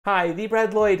Hi, the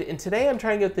Brad Lloyd, and today I'm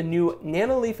trying out the new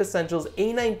Nanoleaf Essentials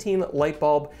A19 light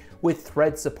bulb with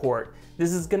thread support.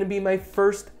 This is going to be my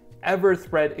first ever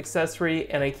thread accessory,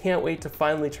 and I can't wait to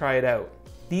finally try it out.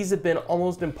 These have been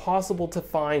almost impossible to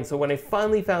find, so when I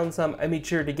finally found some, I made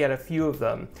sure to get a few of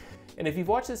them. And if you've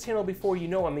watched this channel before, you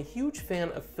know I'm a huge fan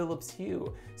of Philips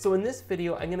Hue. So in this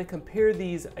video, I'm going to compare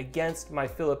these against my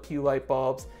Philips Hue light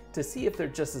bulbs to see if they're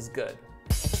just as good.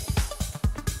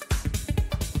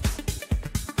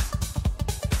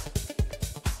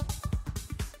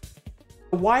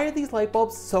 Why are these light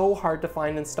bulbs so hard to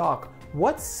find in stock?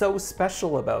 What's so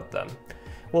special about them?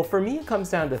 Well, for me, it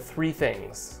comes down to three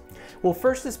things. Well,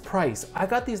 first is price. I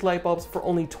got these light bulbs for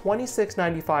only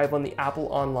 $26.95 on the Apple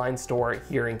online store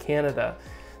here in Canada.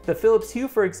 The Philips Hue,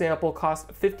 for example, cost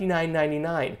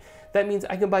 $59.99. That means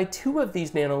I can buy two of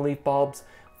these Nanoleaf bulbs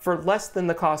for less than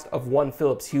the cost of one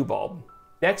Philips Hue bulb.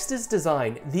 Next is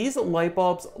design. These light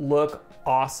bulbs look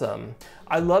awesome.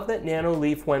 I love that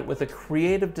Nanoleaf went with a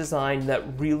creative design that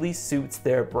really suits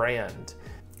their brand.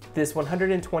 This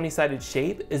 120-sided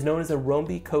shape is known as a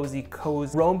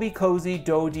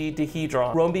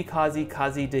Rhombicosidodecahedron.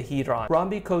 Rhombicosidodecahedron.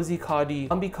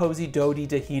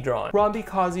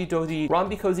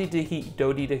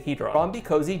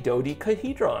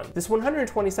 Rhombicosidodecahedron. This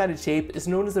 120-sided shape is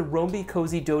known as a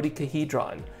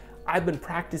Rhombicosidodecahedron. I've been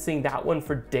practicing that one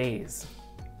for days.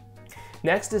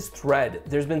 Next is thread.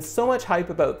 There's been so much hype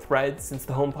about thread since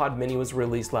the Homepodmini was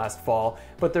released last fall,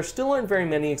 but there still aren't very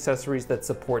many accessories that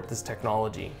support this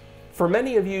technology. For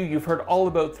many of you, you've heard all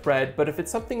about thread, but if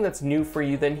it's something that's new for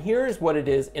you, then here is what it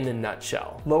is in a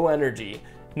nutshell. Low energy.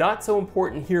 Not so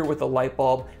important here with a light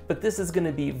bulb, but this is going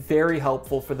to be very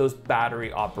helpful for those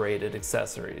battery operated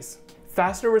accessories.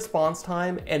 Faster response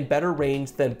time and better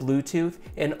range than Bluetooth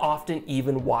and often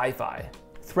even Wi-Fi.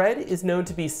 Thread is known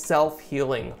to be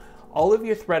self-healing. All of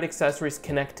your thread accessories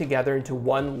connect together into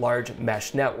one large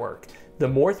mesh network. The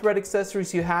more thread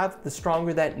accessories you have, the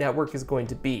stronger that network is going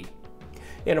to be.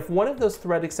 And if one of those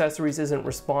thread accessories isn't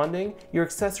responding, your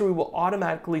accessory will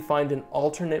automatically find an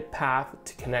alternate path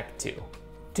to connect to.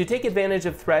 To take advantage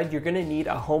of thread, you're going to need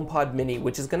a Homepodmini,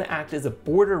 which is going to act as a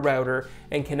border router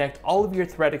and connect all of your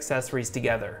thread accessories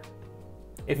together.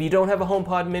 If you don't have a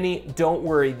Homepodmini, don't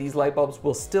worry, these light bulbs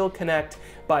will still connect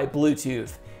by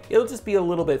Bluetooth. It'll just be a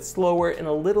little bit slower and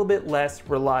a little bit less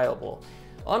reliable.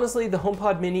 Honestly, the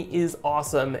Homepodmini is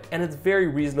awesome and it's very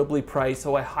reasonably priced,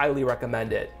 so I highly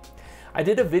recommend it. I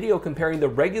did a video comparing the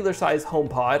regular size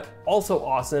HomePod, also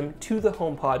awesome, to the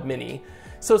Homepodmini.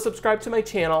 So subscribe to my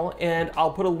channel and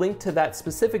I'll put a link to that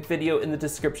specific video in the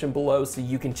description below so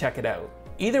you can check it out.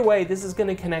 Either way, this is going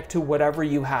to connect to whatever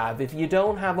you have. If you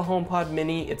don't have a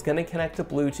Homepodmini, it's going to connect to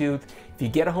Bluetooth. If you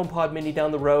get a Homepodmini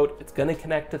down the road, it's going to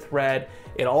connect to thread.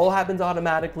 It all happens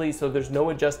automatically, so there's no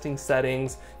adjusting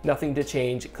settings, nothing to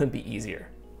change. It couldn't be easier.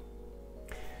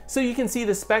 So you can see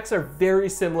the specs are very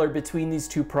similar between these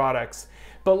two products.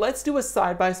 But let's do a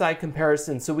side-by-side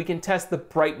comparison so we can test the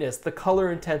brightness, the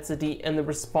color intensity, and the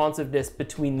responsiveness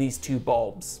between these two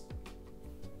bulbs.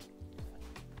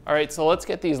 All right, so let's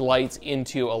get these lights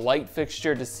into a light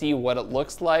fixture to see what it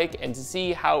looks like and to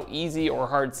see how easy or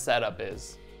hard setup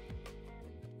is.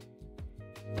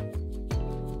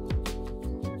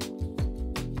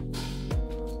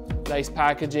 Nice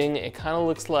packaging. It kind of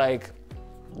looks like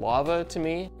lava to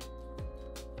me.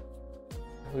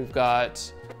 We've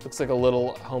got, looks like a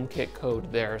little HomeKit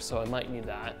code there, so I might need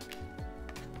that.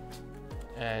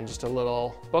 And just a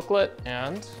little booklet,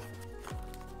 and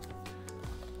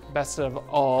best of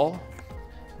all,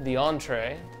 the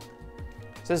entree.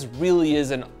 This really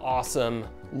is an awesome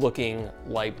looking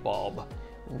light bulb.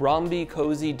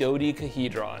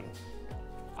 Rhombicosidodecahedron.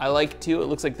 I like too, it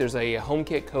looks like there's a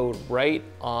HomeKit code right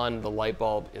on the light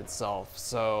bulb itself.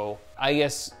 So I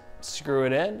guess screw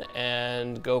it in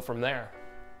and go from there.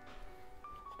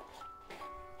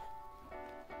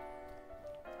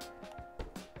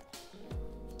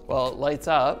 Well, it lights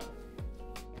up.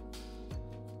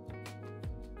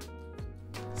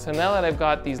 So now that I've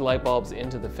got these light bulbs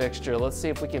into the fixture, let's see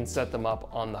if we can set them up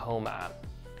on the Home app.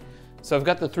 So I've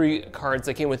got the three cards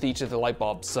that came with each of the light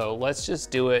bulbs, so let's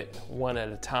just do it one at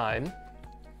a time.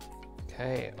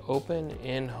 Okay, open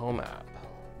in Home app.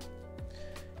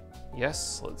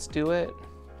 Yes, let's do it.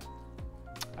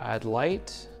 Add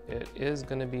light. It is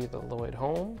going to be the Lloyd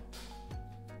Home.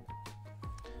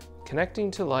 Connecting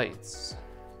to lights.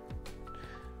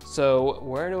 So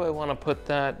where do I want to put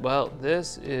that? Well,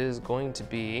 this is going to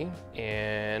be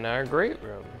in our great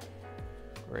room.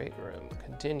 Great room,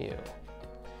 continue.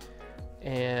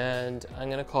 And I'm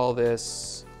going to call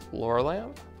this floor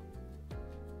lamp.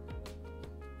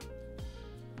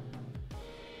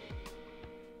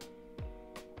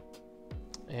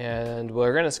 And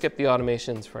we're gonna skip the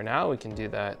automations for now. We can do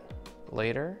that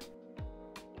later.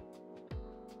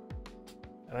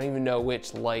 I don't even know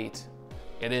which light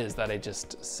it is that I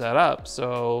just set up.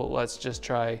 So let's just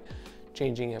try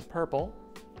changing it purple,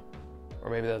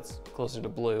 or maybe that's closer to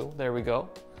blue. There we go.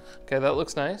 Okay, that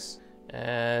looks nice.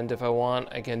 And if I want,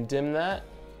 I can dim that.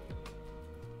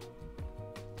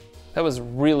 That was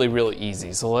really, really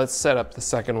easy. So let's set up the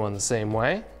second one the same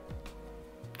way.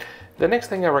 The next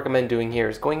thing I recommend doing here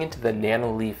is going into the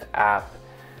Nanoleaf app.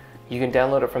 You can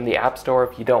download it from the App Store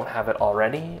if you don't have it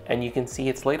already, and you can see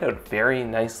it's laid out very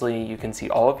nicely. You can see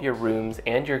all of your rooms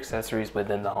and your accessories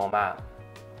within the Home app.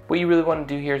 What you really want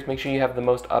to do here is make sure you have the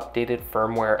most updated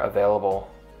firmware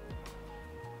available.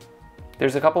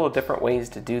 There's a couple of different ways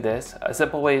to do this. A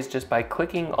simple way is just by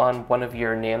clicking on one of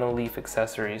your Nanoleaf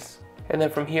accessories. And then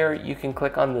from here, you can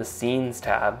click on the Scenes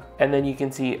tab, and then you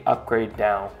can see Upgrade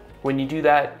Now. When you do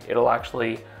that, it'll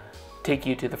actually take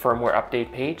you to the firmware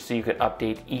update page so you can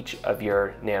update each of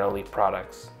your Nanoleaf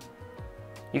products.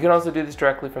 You can also do this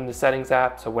directly from the Settings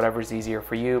app, so whatever's easier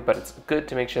for you, but it's good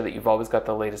to make sure that you've always got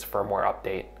the latest firmware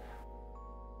update.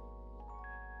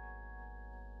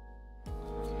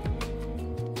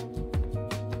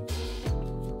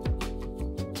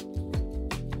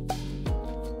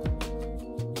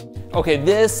 Okay,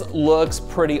 this looks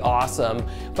pretty awesome,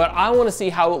 but I want to see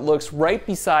how it looks right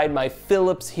beside my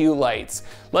Philips Hue lights.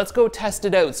 Let's go test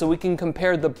it out so we can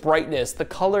compare the brightness, the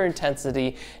color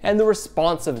intensity, and the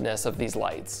responsiveness of these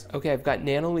lights. Okay, I've got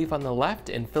Nanoleaf on the left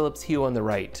and Philips Hue on the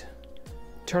right.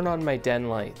 Turn on my den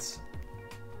lights.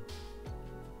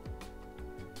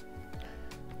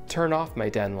 Turn off my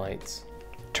den lights.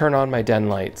 Turn on my den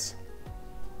lights.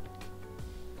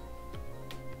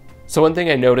 So one thing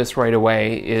I noticed right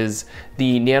away is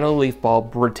the Nanoleaf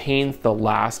bulb retains the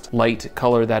last light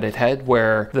color that it had,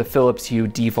 where the Philips Hue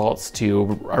defaults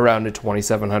to around a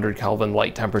 2700 Kelvin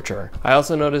light temperature. I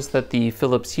also noticed that the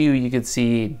Philips Hue, you can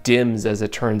see dims as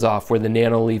it turns off, where the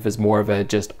Nanoleaf is more of a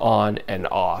just on and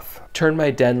off. Turn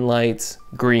my den lights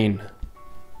green.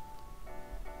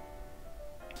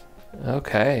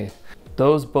 Okay,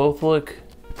 those both look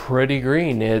pretty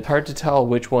green. It's hard to tell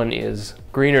which one is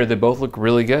greener. They both look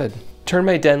really good. Turn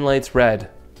my den lights red.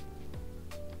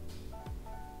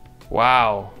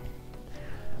 Wow.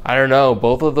 I don't know,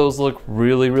 both of those look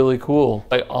really, really cool.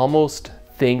 I almost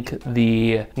think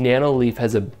the Nanoleaf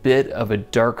has a bit of a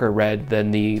darker red than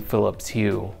the Philips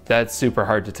Hue. That's super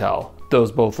hard to tell.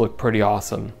 Those both look pretty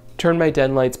awesome. Turn my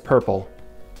den lights purple.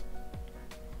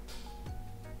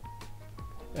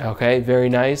 Okay, very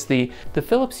nice. The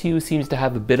Philips Hue seems to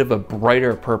have a bit of a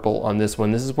brighter purple on this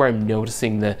one. This is where I'm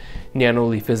noticing the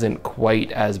Nanoleaf isn't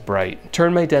quite as bright.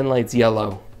 Turn my den lights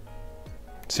yellow.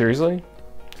 Seriously?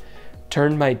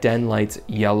 Turn my den lights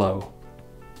yellow.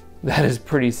 That is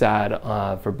pretty sad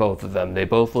for both of them. They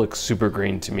both look super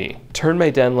green to me. Turn my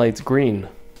den lights green.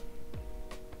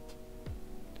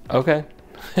 Okay,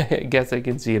 I guess I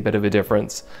can see a bit of a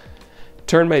difference.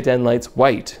 Turn my den lights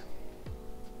white.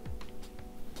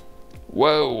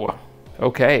 Whoa,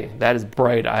 okay, that is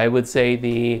bright. I would say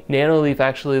the Nanoleaf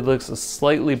actually looks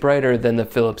slightly brighter than the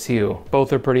Philips Hue.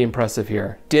 Both are pretty impressive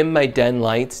here. Dim my den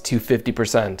lights to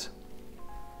 50%.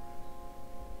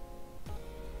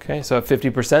 Okay, so at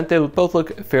 50%, they both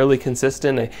look fairly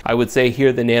consistent. I would say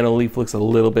here the Nanoleaf looks a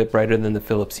little bit brighter than the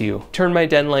Philips Hue. Turn my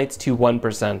den lights to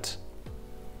 1%.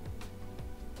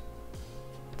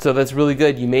 So that's really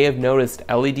good. You may have noticed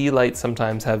LED lights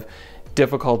sometimes have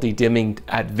difficulty dimming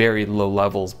at very low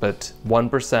levels, but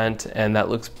 1%, and that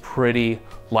looks pretty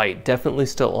light. Definitely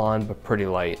still on, but pretty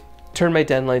light. Turn my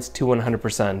den lights to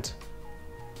 100%.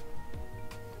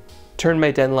 Turn my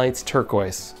den lights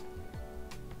turquoise.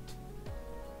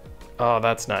 Oh,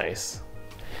 that's nice.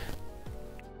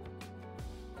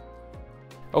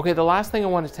 Okay, the last thing I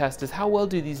want to test is how well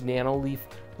do these Nanoleaf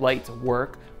lights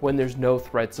work when there's no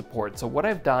thread support. So what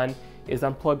I've done is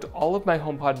unplugged all of my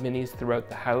HomePod minis throughout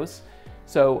the house.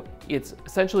 So it's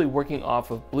essentially working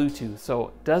off of Bluetooth.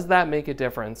 So does that make a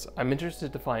difference? I'm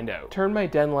interested to find out. Turn my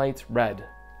den lights red.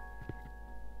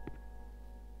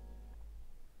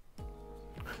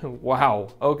 Wow,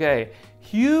 okay,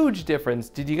 huge difference.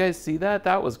 Did you guys see that?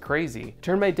 That was crazy.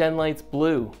 Turn my den lights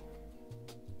blue.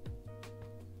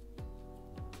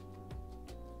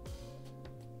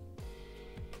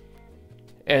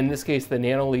 In this case, the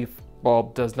Nanoleaf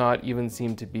bulb does not even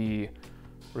seem to be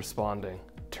responding.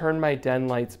 Turn my den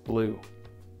lights blue.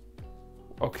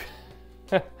 Okay,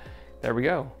 there we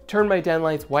go. Turn my den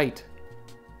lights white.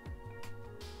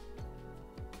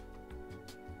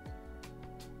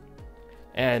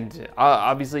 And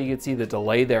obviously you could see the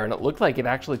delay there, and it looked like it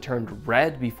actually turned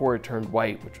red before it turned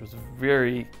white, which was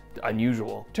very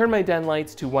unusual. Turn my den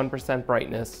lights to 1%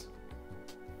 brightness.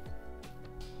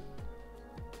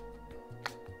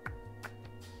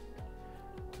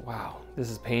 Wow,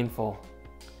 this is painful.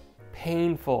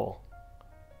 Painful.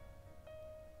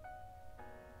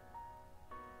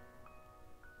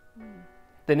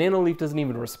 The Nanoleaf doesn't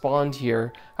even respond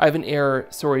here. I have an error,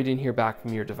 sorry I didn't hear back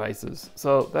from your devices.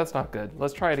 So that's not good.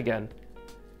 Let's try it again.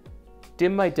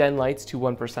 Dim my den lights to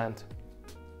 1%.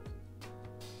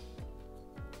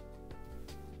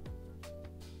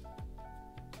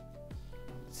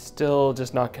 Still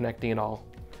just not connecting at all.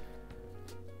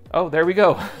 Oh, there we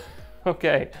go.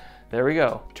 Okay, there we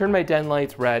go. Turn my den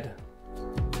lights red.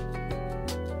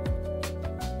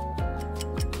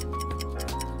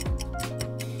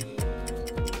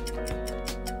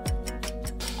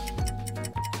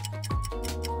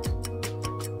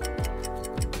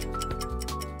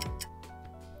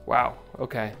 Wow,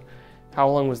 okay. How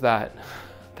long was that?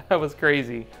 That was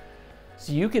crazy.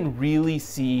 So you can really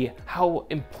see how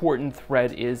important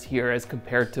Thread is here as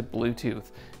compared to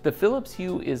Bluetooth. The Philips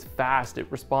Hue is fast, it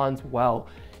responds well.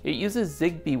 It uses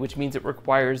Zigbee, which means it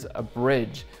requires a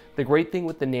bridge. The great thing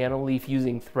with the Nanoleaf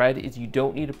using Thread is you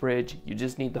don't need a bridge, you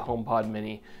just need the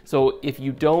HomePodmini. So if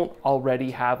you don't already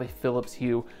have a Philips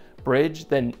Hue bridge,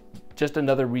 then just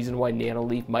another reason why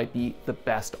Nanoleaf might be the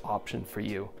best option for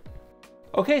you.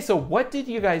 Okay, so what did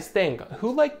you guys think?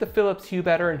 Who liked the Philips Hue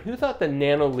better and who thought the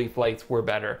Nanoleaf lights were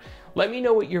better? Let me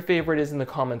know what your favorite is in the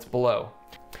comments below.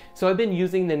 So I've been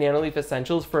using the Nanoleaf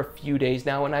Essentials for a few days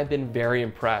now and I've been very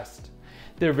impressed.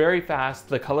 They're very fast,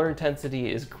 the color intensity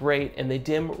is great, and they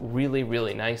dim really,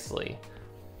 really nicely.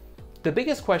 The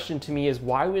biggest question to me is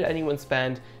why would anyone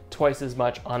spend twice as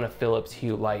much on a Philips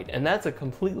Hue light? And that's a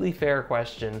completely fair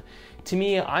question. To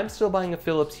me, I'm still buying a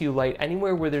Philips Hue light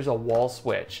anywhere where there's a wall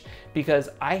switch because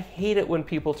I hate it when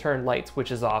people turn light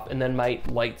switches off and then my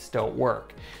lights don't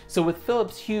work. So with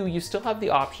Philips Hue, you still have the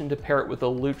option to pair it with a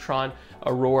Lutron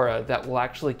Aurora that will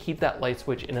actually keep that light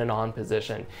switch in an on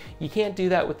position. You can't do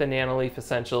that with the Nanoleaf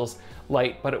Essentials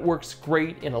light, but it works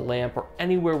great in a lamp or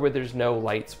anywhere where there's no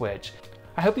light switch.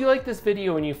 I hope you liked this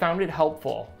video and you found it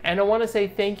helpful. And I want to say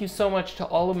thank you so much to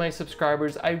all of my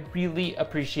subscribers. I really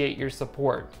appreciate your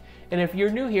support. And if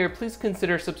you're new here, please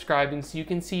consider subscribing so you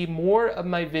can see more of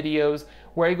my videos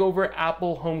where I go over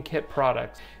Apple HomeKit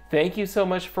products. Thank you so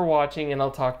much for watching and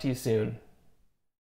I'll talk to you soon.